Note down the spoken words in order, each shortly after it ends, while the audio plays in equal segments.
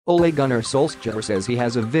Ole Gunnar Solskjaer says he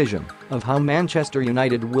has a vision of how Manchester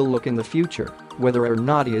United will look in the future, whether or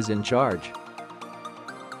not he is in charge.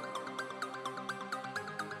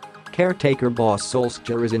 Caretaker boss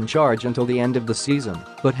Solskjaer is in charge until the end of the season,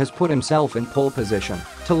 but has put himself in pole position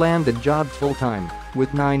to land the job full-time,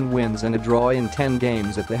 with 9 wins and a draw in 10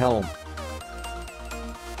 games at the helm.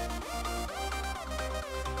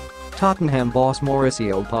 Tottenham boss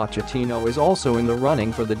Mauricio Pochettino is also in the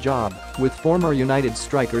running for the job, with former United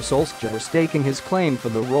striker Solskjaer staking his claim for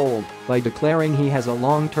the role by declaring he has a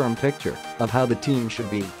long-term picture of how the team should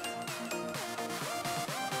be.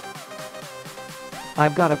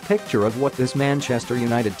 "I've got a picture of what this Manchester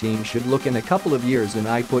United team should look in a couple of years, and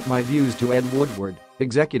I put my views to Ed Woodward,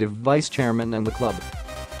 executive vice chairman and the club.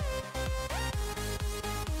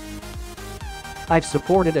 I've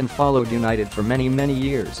supported and followed United for many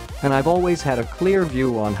years, and I've always had a clear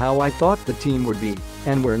view on how I thought the team would be,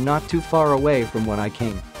 and we're not too far away from when I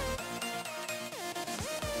came.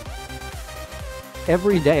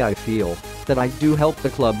 Every day I feel that I do help the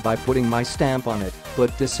club by putting my stamp on it,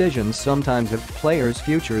 but decisions sometimes of players'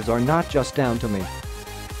 futures are not just down to me.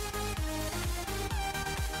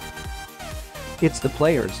 It's the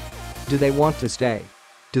players. Do they want to stay?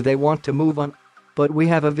 Do they want to move on? But we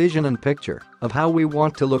have a vision and picture of how we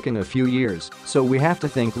want to look in a few years, so we have to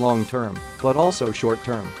think long-term, but also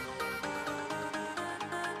short-term."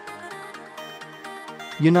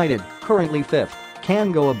 United, currently 5th,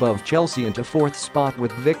 can go above Chelsea into 4th spot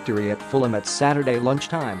with victory at Fulham at Saturday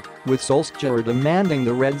lunchtime, with Solskjaer demanding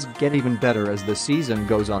the Reds get even better as the season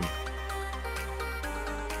goes on.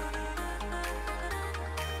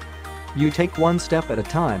 "You take one step at a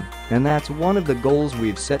time, and that's one of the goals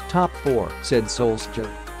we've set top 4," said Solskjaer.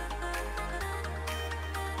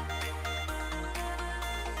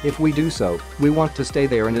 "If we do so, we want to stay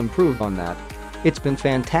there and improve on that. It's been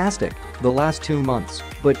fantastic the last 2 months,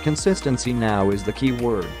 but consistency now is the key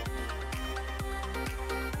word.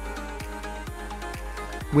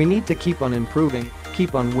 We need to keep on improving,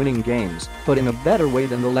 keep on winning games, but in a better way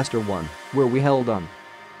than the Leicester one, where we held on.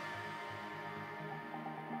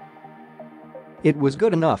 It was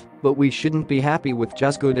good enough, but we shouldn't be happy with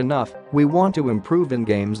just good enough. We want to improve in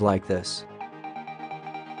games like this."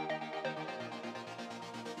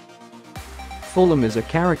 Fulham is a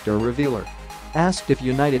character revealer. Asked if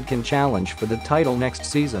United can challenge for the title next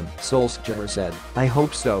season, Solskjaer said, "I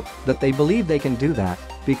hope so, that they believe they can do that,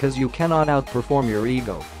 because you cannot outperform your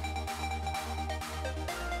ego.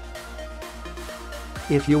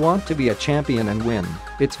 If you want to be a champion and win,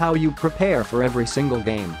 it's how you prepare for every single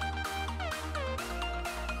game.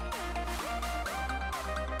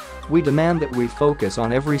 We demand that we focus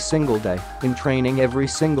on every single day, in training every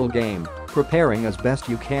single game, preparing as best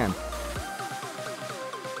you can,